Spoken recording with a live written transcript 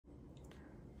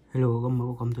Hello,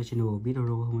 welcome to channel video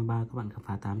 2023. Các bạn khám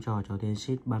phá 8 trò tiền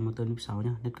sheet Banban lớp 6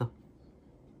 nhá. Let's go.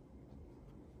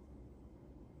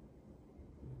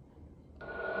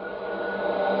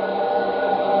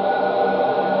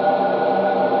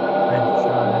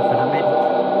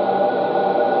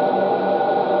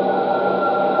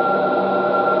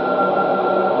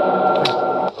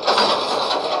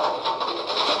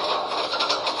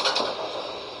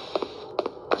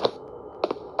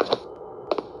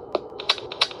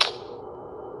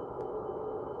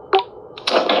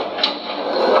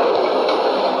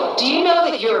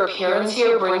 Your appearance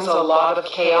here brings a lot of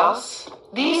chaos.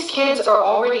 These kids are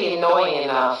already annoying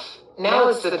enough. Now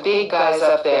it's the big guys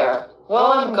up there.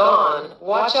 While I'm gone,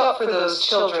 watch out for those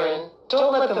children.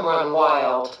 Don't let them run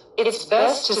wild. It's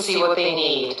best to see what they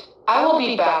need. I will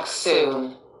be back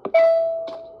soon.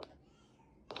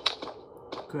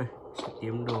 Ok, sẽ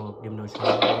kiếm đồ cho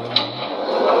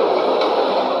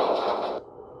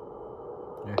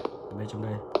đây, bên trong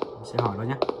đây mình sẽ hỏi nó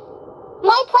nhé.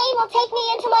 My plane will take me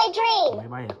into my dream. Máy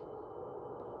bay à?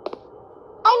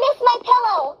 I missed my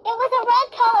pillow. It was a red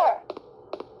color.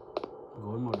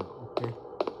 Gối màu đỏ, ok.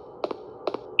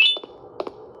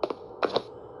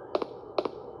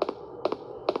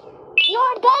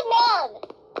 You're a good man.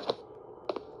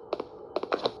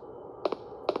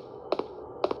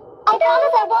 I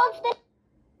promise I won't spin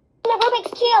the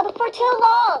Rubik's Cube for too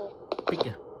long.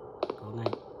 Pigster, có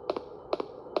ngay.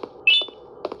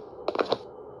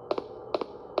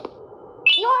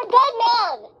 You're a good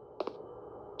man.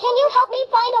 Can you help me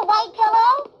find a white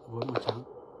pillow? Gối màu trắng.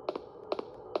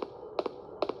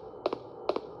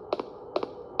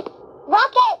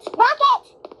 Rocket! Rocket!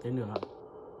 Tên nữa.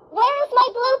 Where is my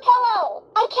blue pillow?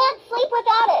 I can't sleep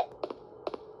without it.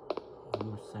 Gối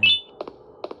màu xanh.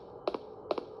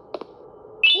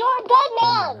 You're a good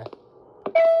man.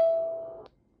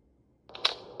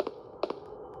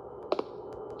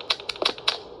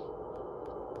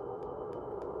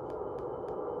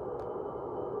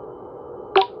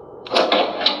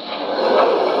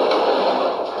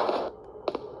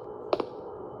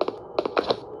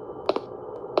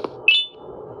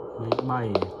 Máy bay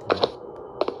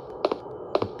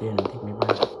đầu tiên là thích máy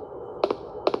bay.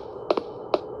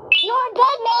 You're a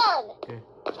good man. Ok.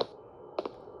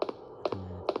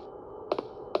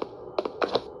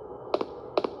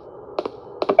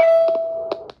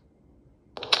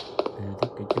 Đây là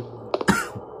thích cái chiếc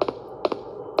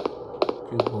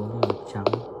gối màu trắng.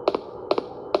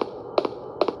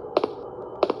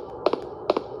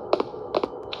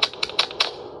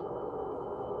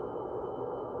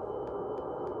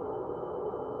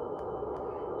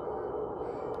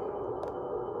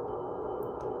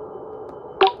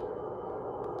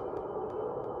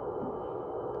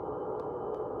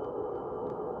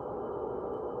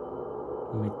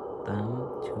 Mười tám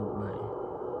trừ 7.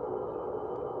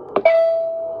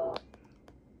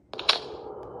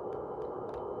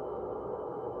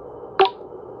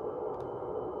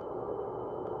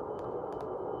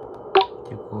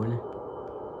 Chiếc gối này.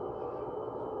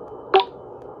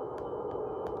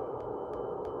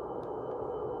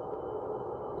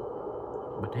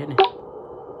 Bật hết này.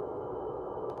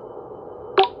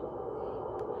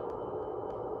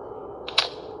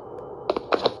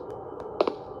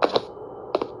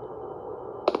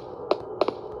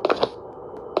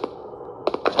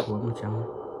 Gối màu trắng.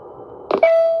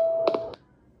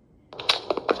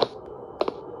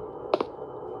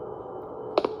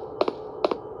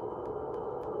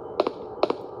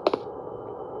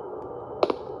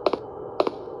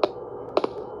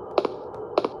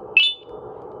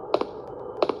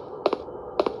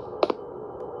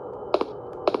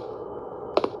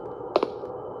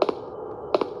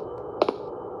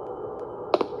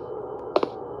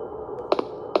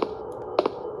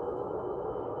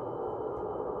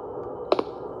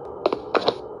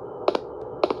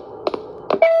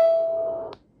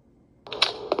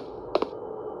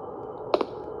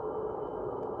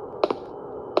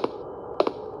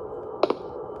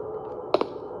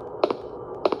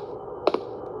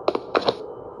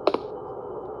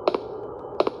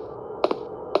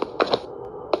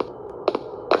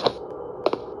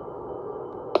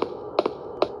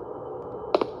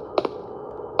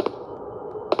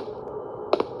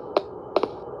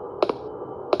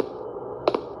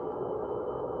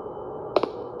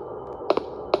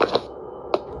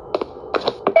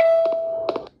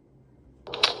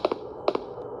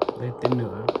 Đây tên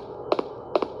nữa.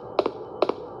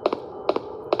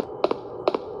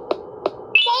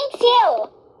 Thanks you.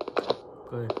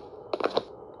 Ok.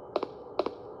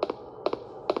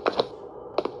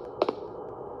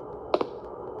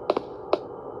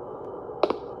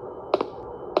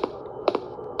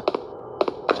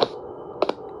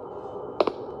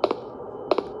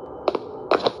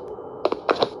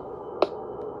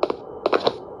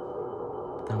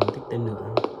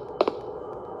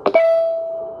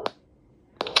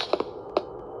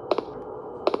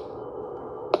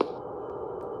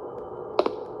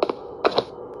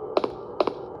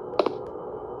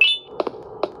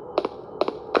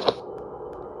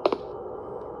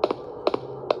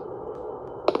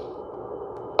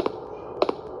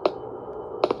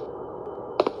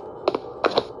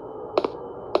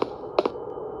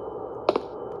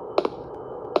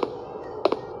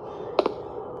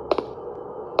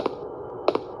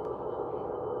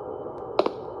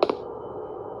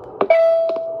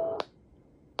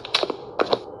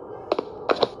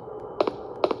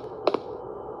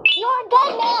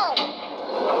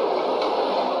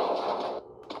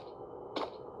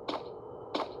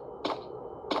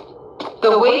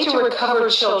 The way to recover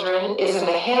children is in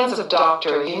the hands of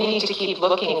doctor. You need to keep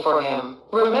looking for him.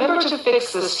 Remember to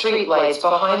fix the street lights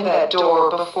behind that door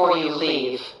before you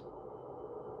leave.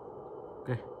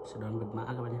 Ok, sẽ đoán mật mã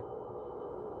các bạn nhé.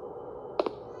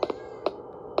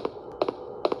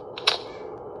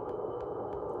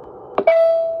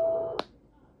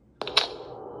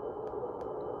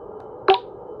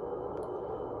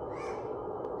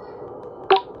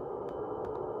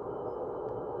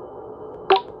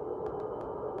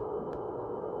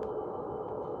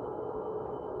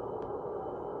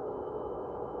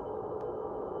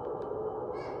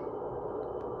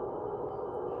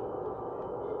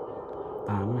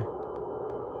 Này.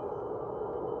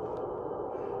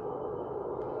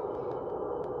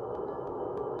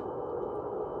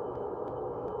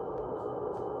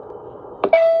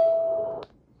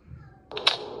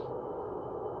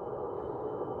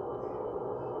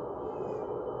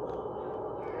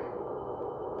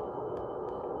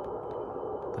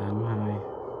 Tám hai.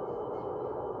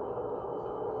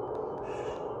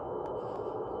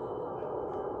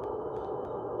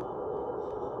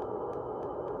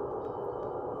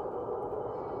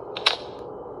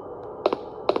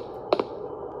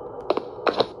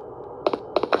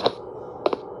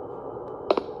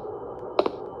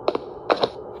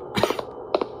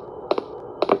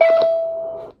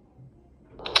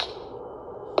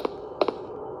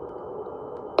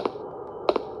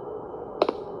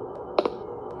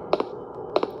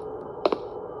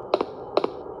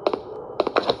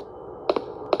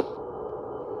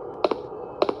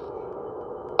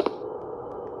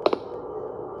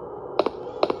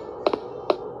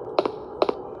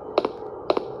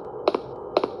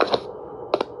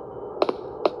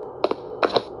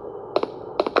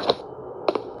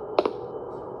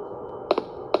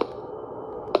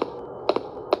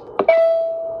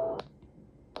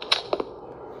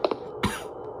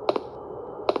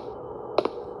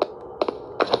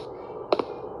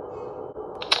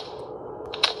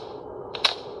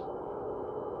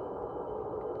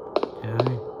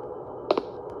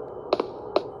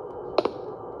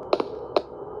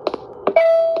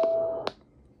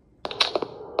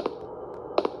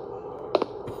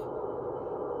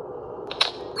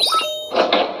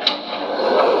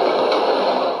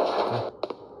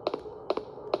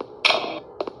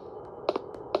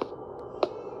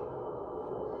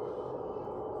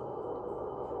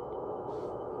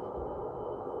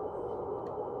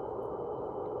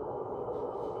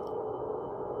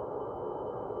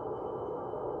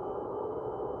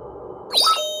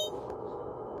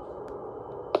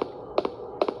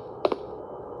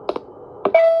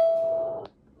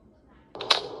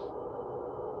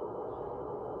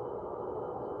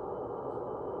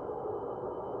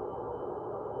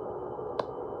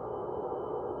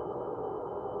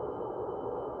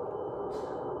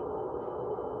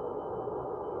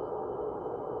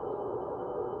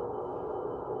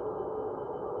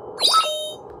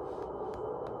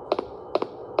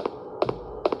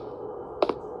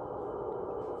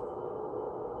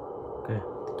 Tiếp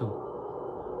tục.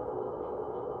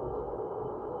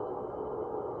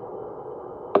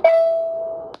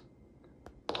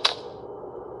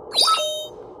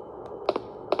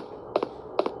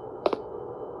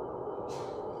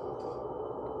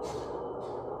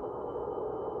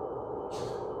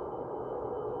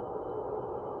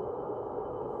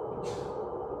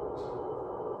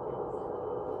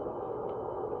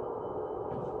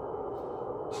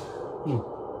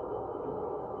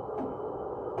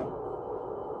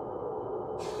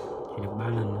 Chỉ được 3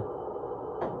 lần thôi.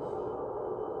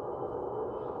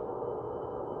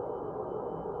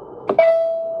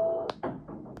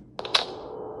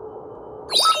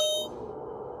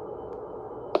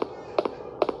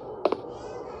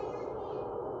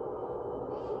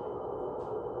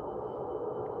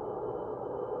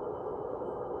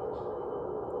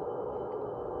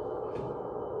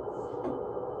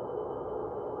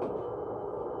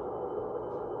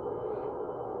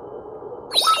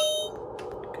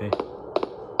 Ok.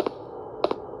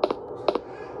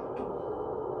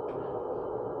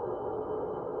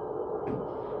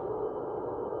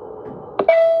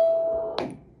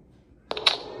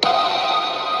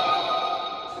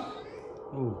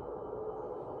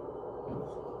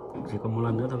 Chỉ còn một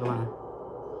lần nữa thôi các bạn.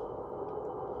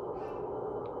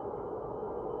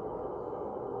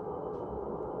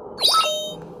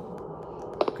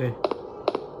 Ok.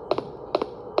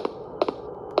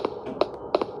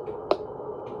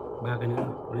 3 cái nữa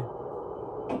đi.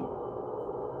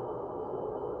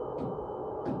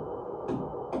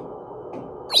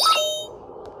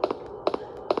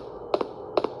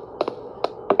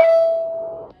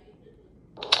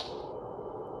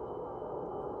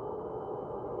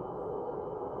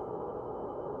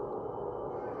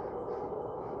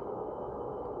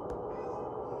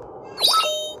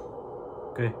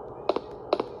 Ok,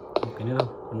 một cái nữa đâu,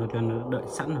 còn nó cho nó đợi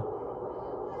sẵn rồi.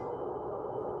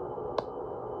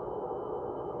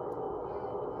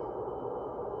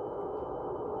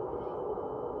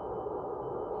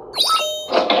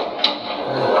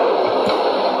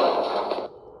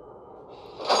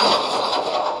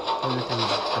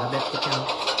 Tiếp theo.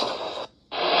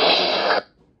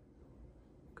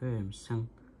 Ok, sang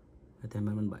tên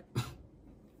Banban 7.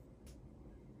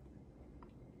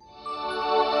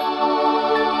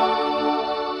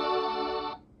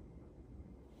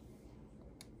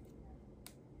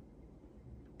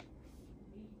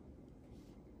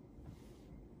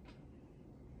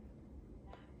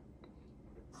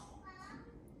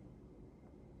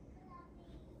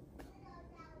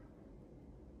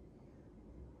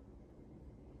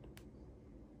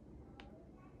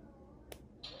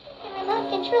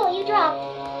 Control you dropped.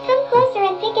 Come closer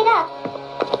and pick it up.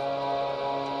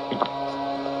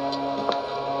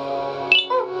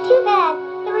 Oh, too bad.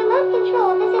 The remote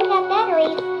control doesn't have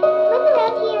batteries. Look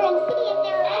around here and see if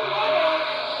there are any batteries.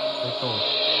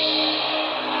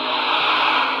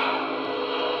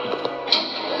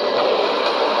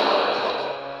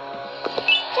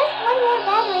 Just one more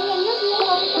battery and you'll be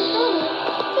able to control me.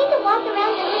 Take a walk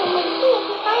around the room and see if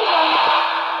you find one.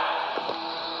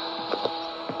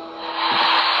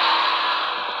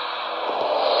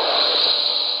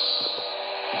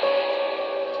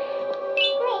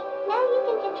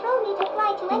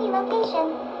 To any location.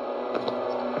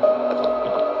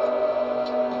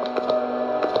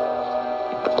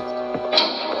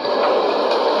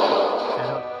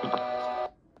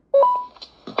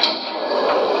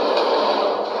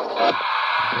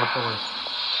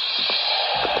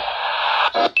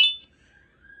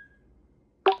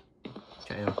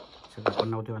 Chạy rồi, sẽ gặp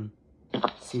con nâu cho ăn.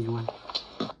 Xin cho ăn.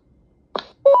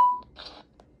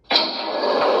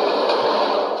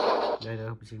 Đây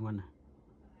là xin ăn này.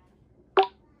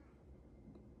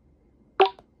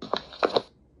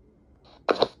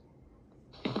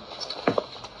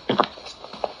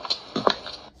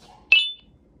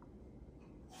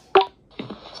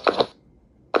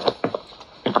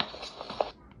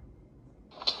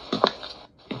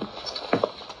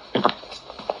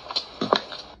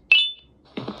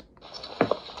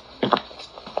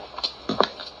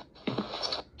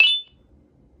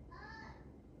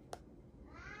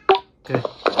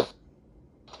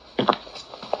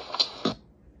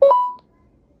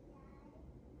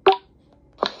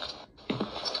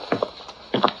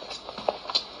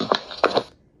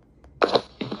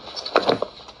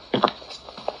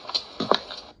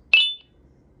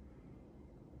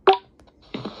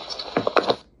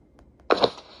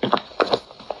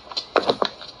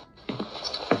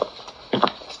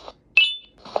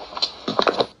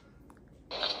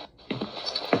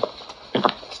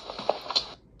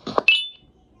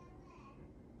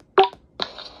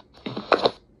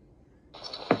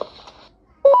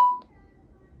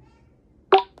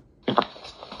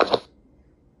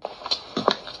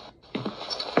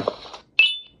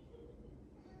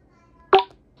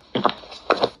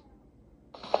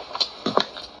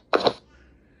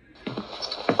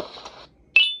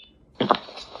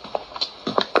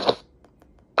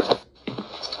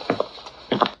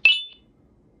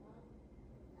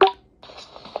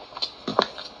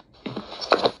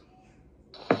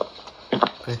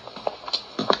 Okay.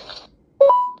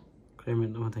 Ok,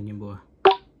 mình đã hoàn thành nhiệm vụ rồi.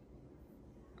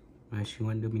 Rồi, xin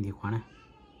Nguyên đưa mình chìa khóa này.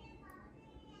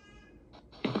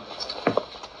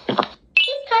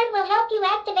 This card will help you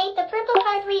activate the purple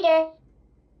card reader.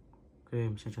 Ok,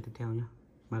 mình sẽ cho tiếp theo nhé.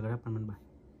 Margaret Banban 7.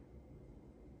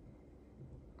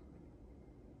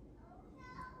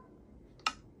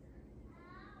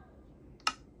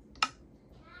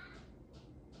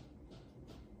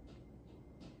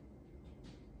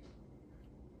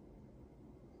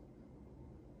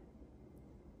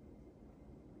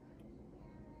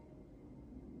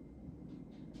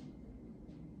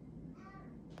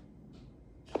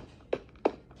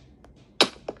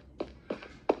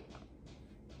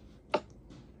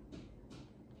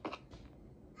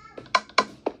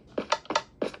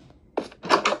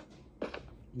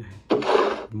 Đây,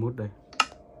 mút đây.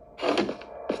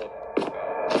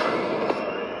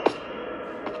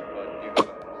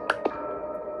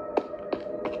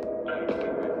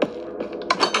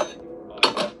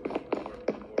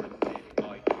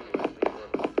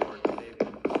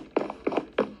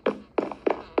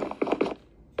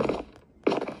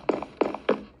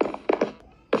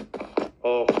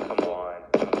 Oh, come on.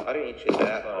 I didn't eat you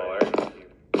that hard.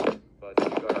 But you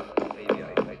gotta, maybe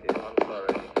I did. I'm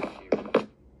sorry.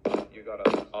 You gotta,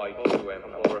 I do am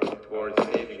working towards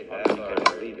saving that. I can't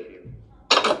believe it.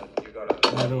 You gotta,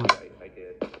 maybe I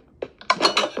did.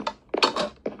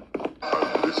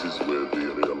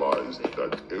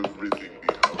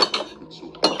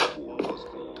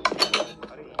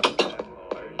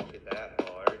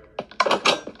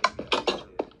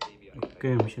 Ok,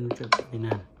 mình sẽ nói chuyện với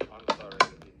nào.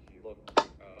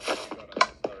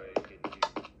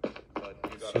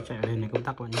 Sẽ chạy lên này công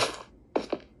tắc các bạn nhé.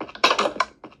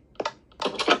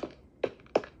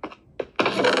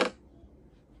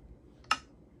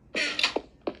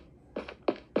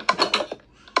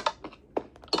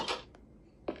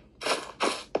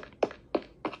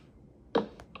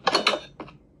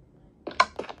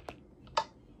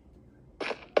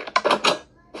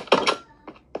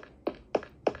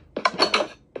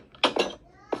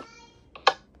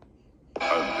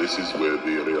 This is where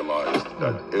they realized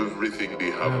that everything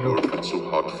they have worked so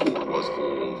hard for was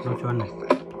all for nothing.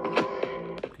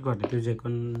 Cái quạt để tiêu diệt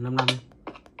con 5 năm.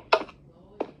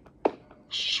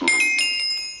 So,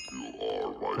 you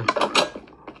are right.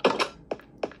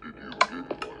 Did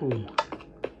you get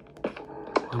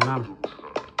 5 năm.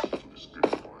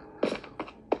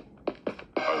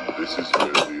 And this is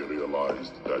where they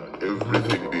realized that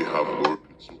everything they have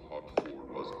worked so hard for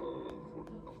was all for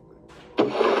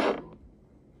nothing.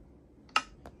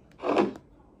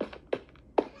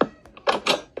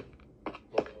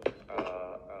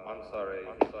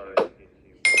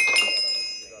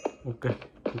 Ok,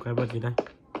 một cái vật gì đây?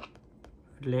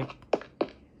 Flex.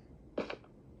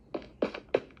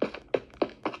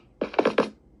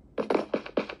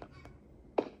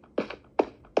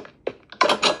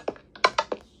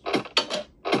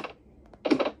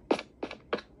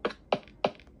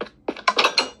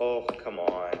 Oh, come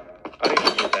on. I didn't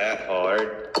hit you that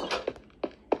hard.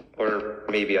 Or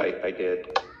maybe I did.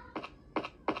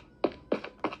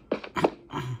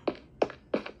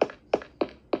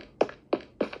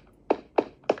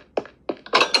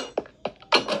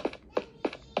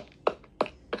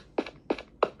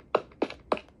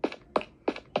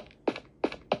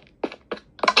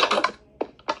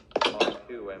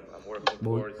 I'm working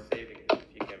towards saving you, if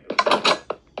you can believe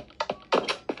it.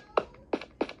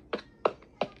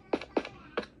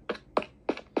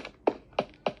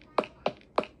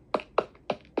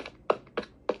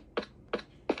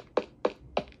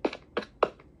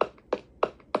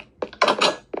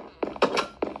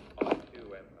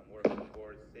 I'm working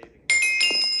towards saving you.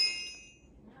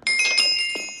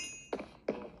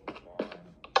 Oh, come on.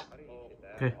 I didn't hit you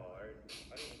that Okay. hard.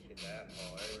 I didn't hit you that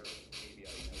hard. Maybe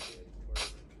I did. Or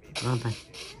maybe Vâng I thầy.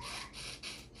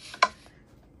 did.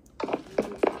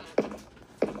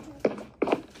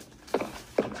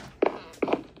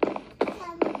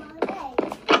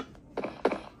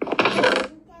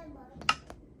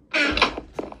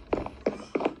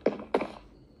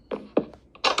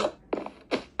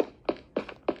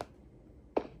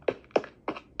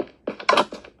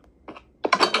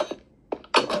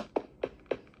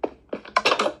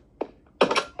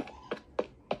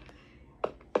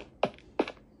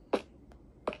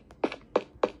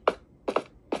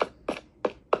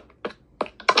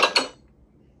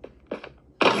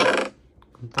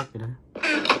 Công tắc gì đấy?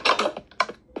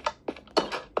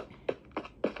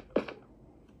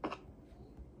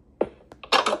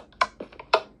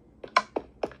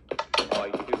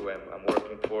 I too am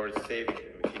working towards saving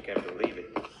him, if you can believe it.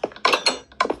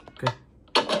 Ok.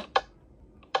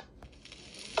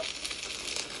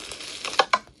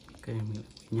 Ok, mình lại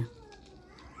nhé.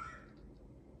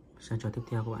 Sang trò tiếp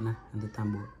theo các bạn này, ăn thịt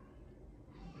tam bột.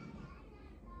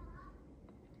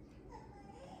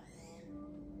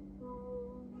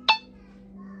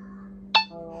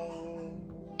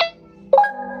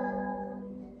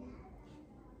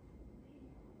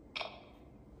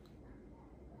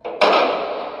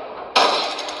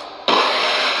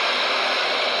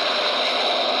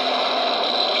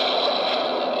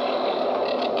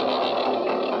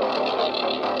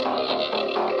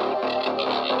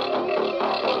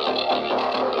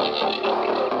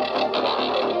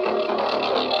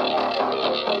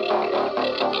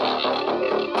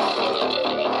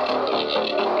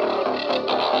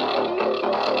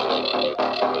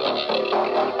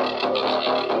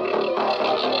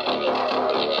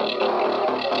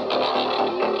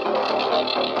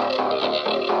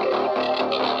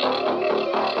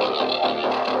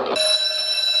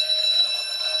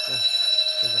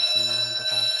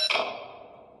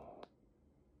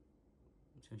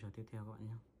 Sang trò tiếp theo các bạn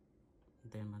nhé.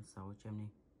 Tên bắn 6 cho em đi.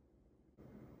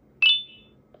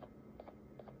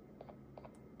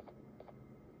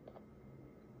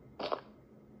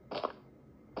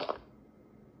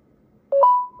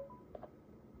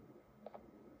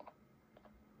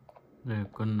 Đây là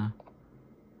con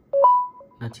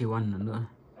Nachiwan nữa.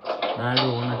 Đây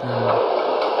luôn con Nachiwan.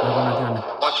 Đây con Nachiwan này.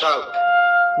 Watch out!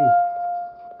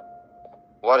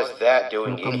 What is that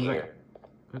doing in here?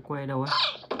 Cái que đâu á?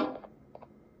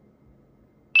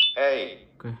 Hey,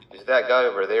 Ok. is that guy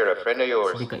over there a friend of Sẽ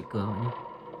yours? đi cậy cửa bạn nhé.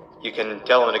 You can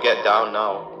tell him to get down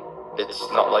now. It's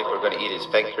not like we're gonna eat his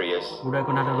pancreas. Đây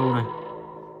con Nadaro này.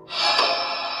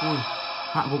 Ui,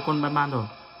 hạ gục con Banban rồi.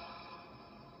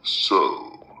 So,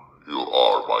 you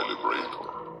are my liberator.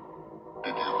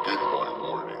 Did you get my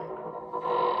warning?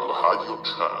 You had your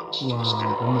chance to Wow,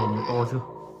 steal cái my mồm nó to name. chưa?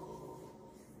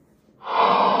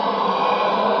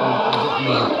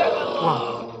 Wow,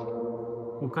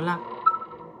 một con lắc.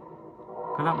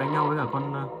 Con lắc đánh nhau với cả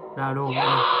con Nadaro.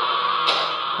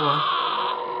 Ủa?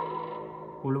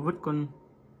 Ủa, nó vứt con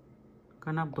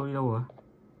nắp tôi đi đâu rồi?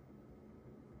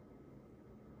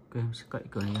 Ok, em sẽ cậy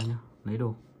cửa này ra nhá. Lấy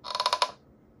đồ.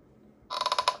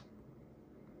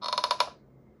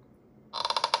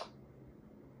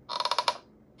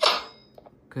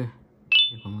 Ok,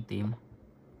 đây có một tím.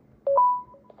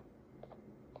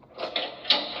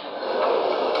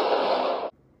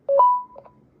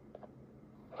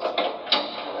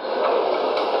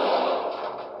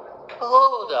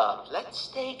 Hold up, let's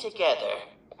stay together.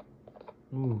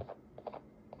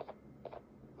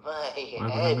 My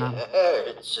head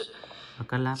hurts.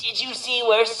 Did you see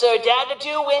where Sir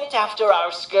Dadadoo went after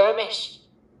our skirmish?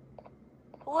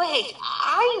 Wait,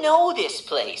 I know this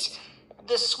place.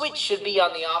 The switch should be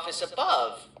on the office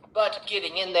above, but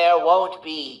getting in there won't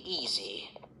be easy.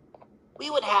 We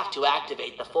would have to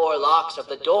activate the 4 locks of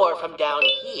the door from down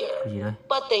here,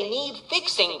 but they need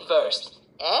fixing first,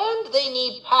 and they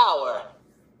need power.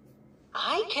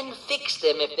 I can fix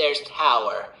them if there's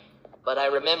power, but I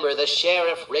remember the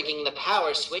sheriff rigging the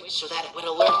power switch so that it would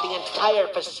alert the entire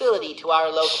facility to our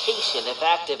location if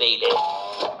activated.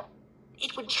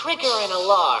 It would trigger an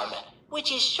alarm,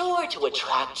 which is sure to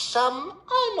attract some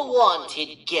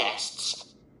unwanted guests.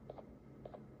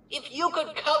 If you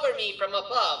could cover me from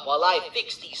above while I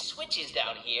fix these switches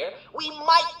down here, we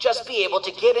might just be able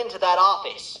to get into that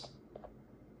office.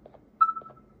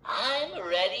 I'm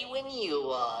ready when you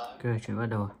are. Ok, chuyện bắt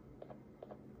đầu.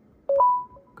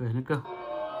 Ok, let's go.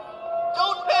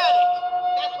 Don't panic.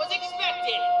 That was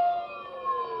expected.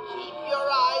 Keep your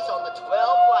eyes on the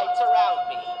 12 lights around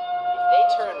me. If they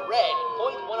turn red,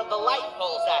 point one of the light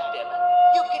poles at them.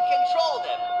 You can control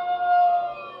them.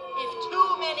 If too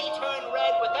many turn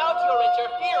red without your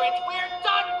interference, we're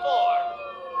done for.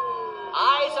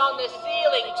 Eyes on the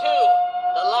ceiling, too.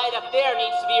 The light up there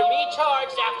needs to be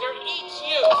recharged after each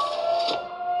use.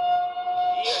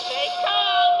 Here they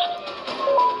come!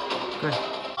 Ok,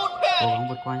 Don't cố gắng panic.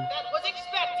 vượt qua nhé. That was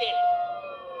expected.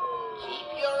 Keep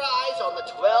your eyes on the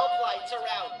 12 lights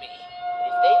around me.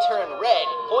 If they turn red,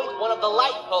 point one of the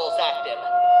light poles at them.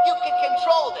 You can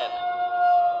control them.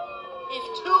 If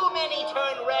too many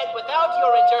turn red without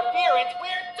your interference,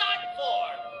 we're done for.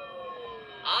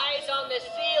 Eyes on the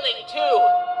ceiling, too.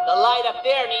 The light up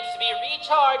there needs to be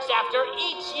recharged after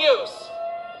each use.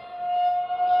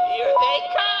 Here they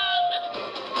come!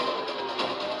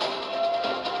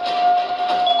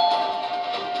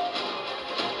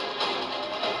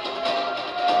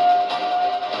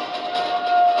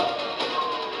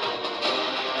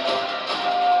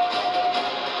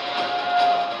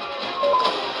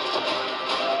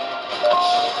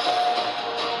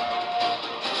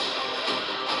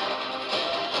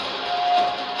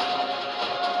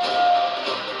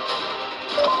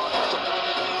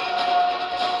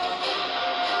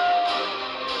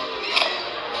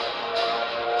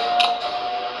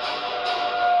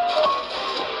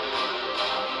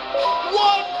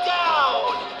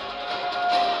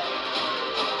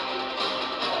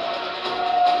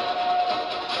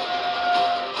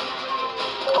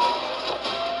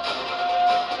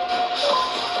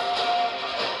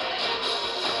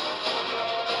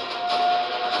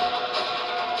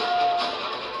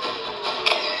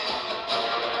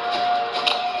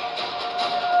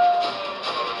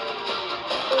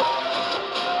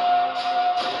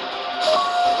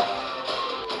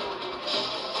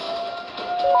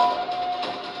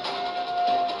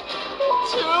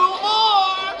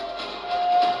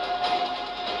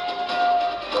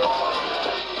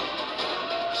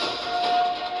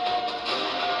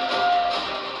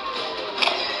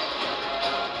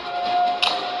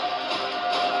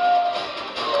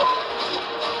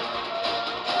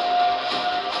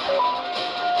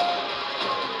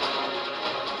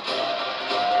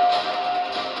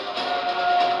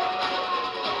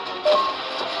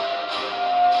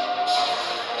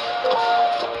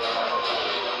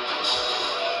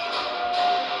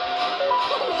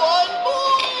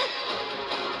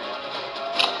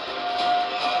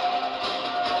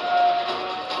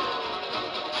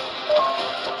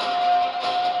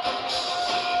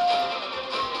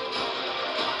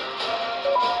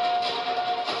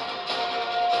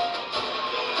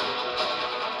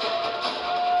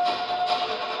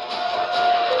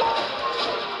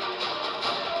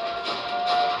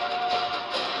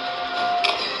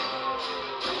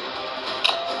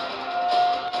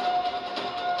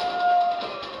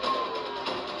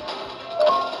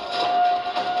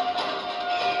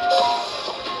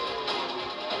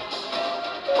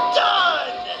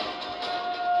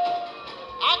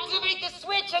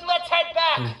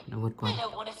 vượt qua. I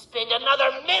don't want to spend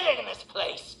another minute in this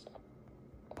place.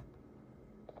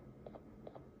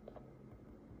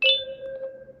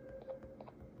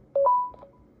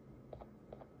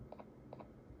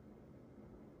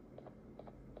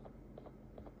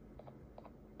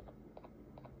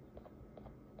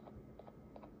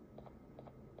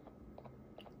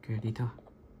 Ok, đi thôi.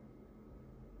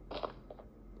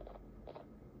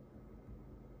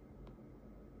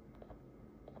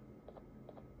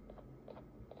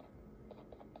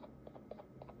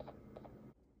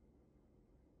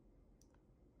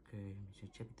 Ok, mình sẽ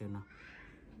check từ nào.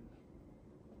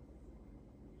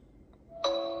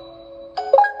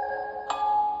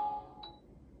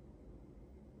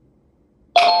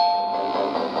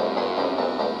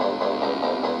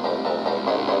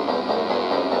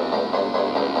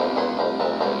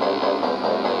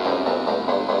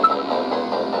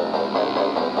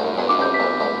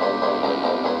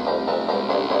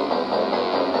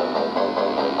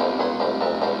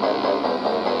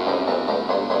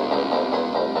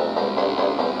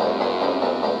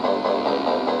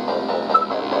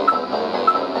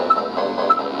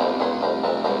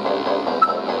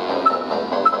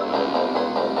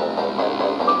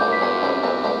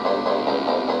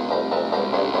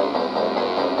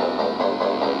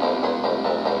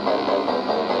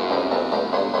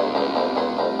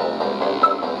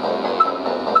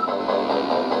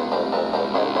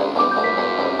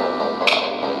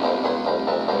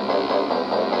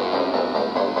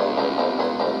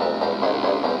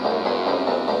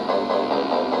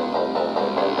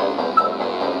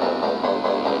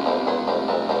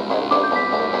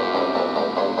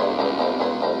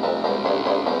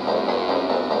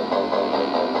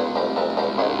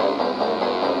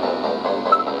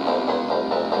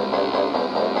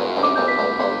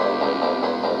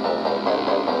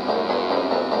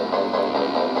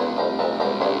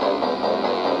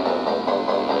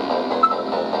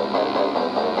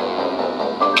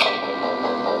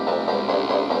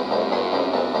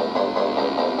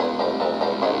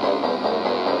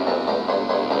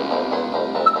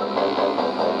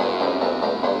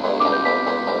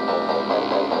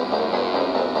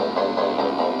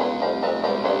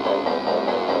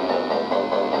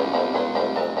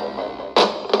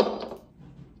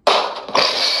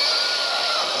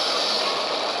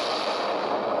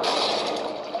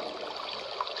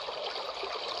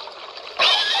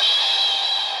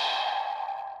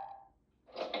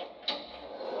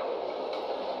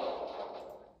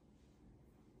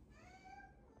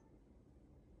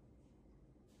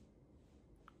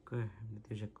 Ok, mình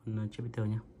tiêu diệt con Pigster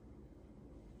nhé.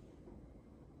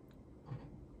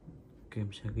 Ok,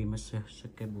 mình sẽ ghi master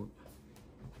skateboard.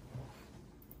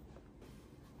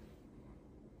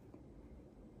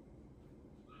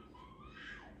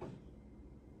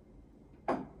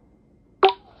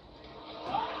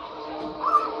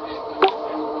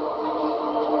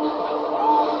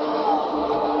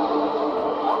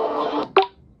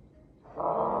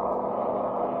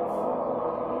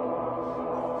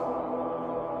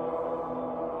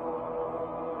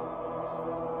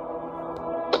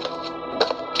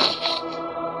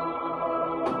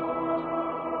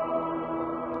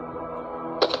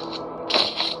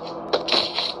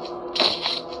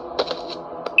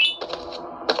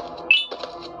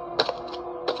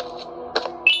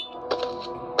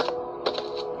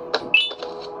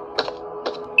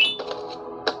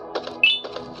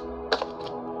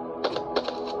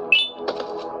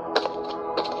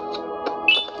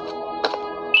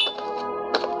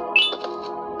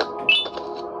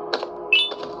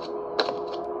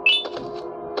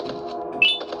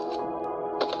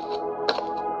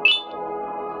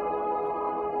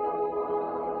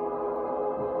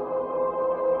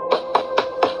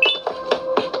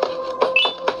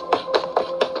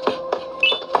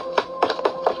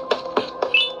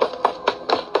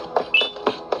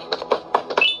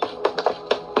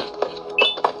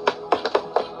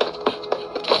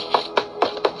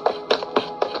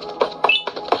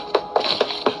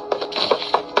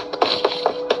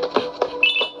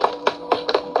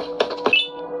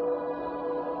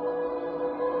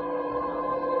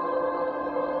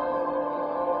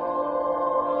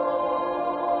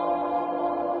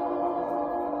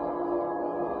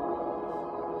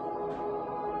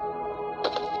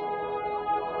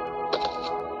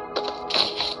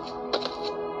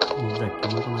 Giải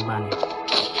cứu con Banban này.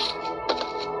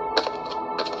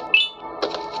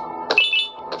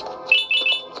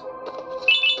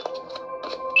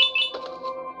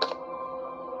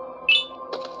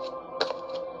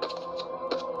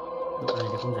 Độ này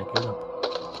thì không giải cứu được.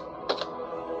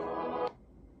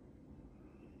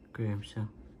 Ok, em sao?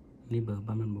 Liber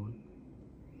 314.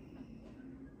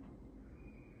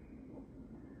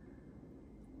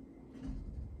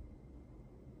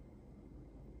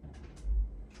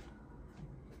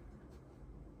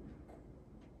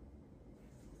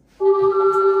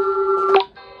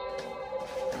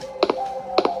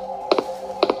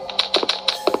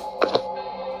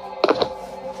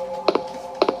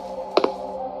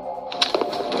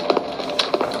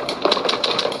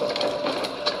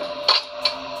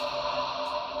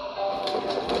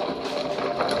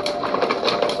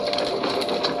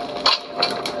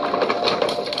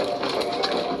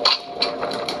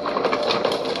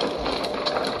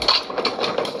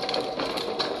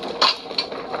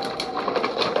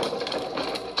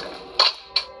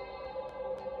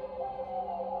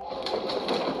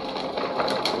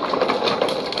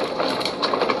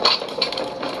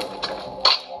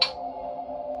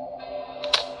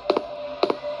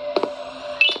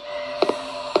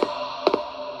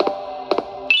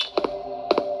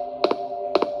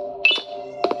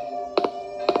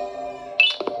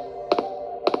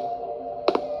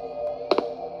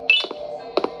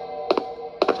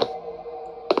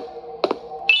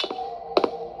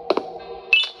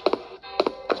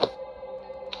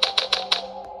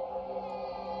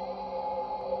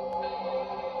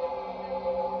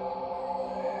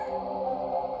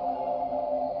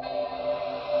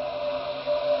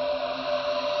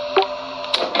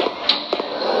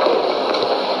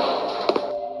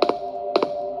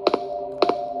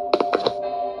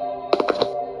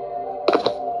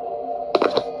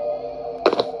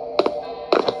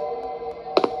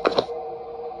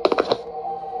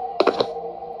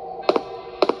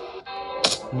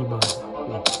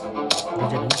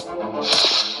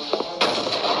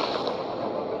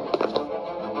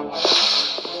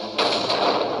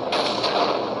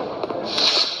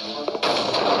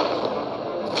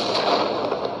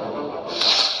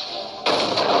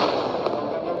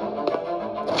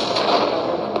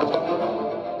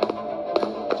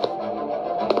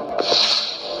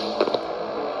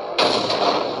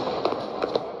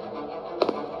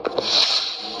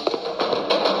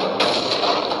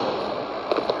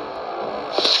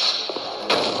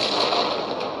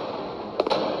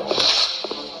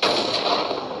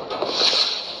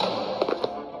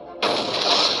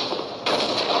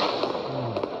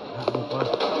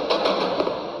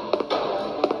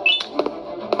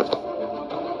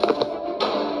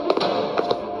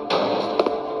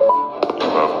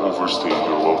 Overstayed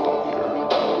your welcome here.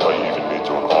 I even made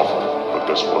you an offer, but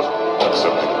guess what?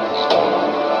 Accepting it is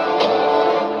hard.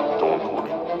 Don't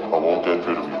worry, I won't get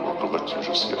rid of you or collect you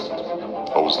just yet.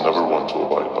 I was never one to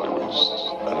abide by waste.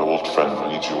 An old friend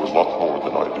needs you a lot more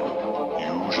than I do.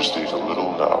 You just ate a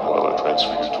little now while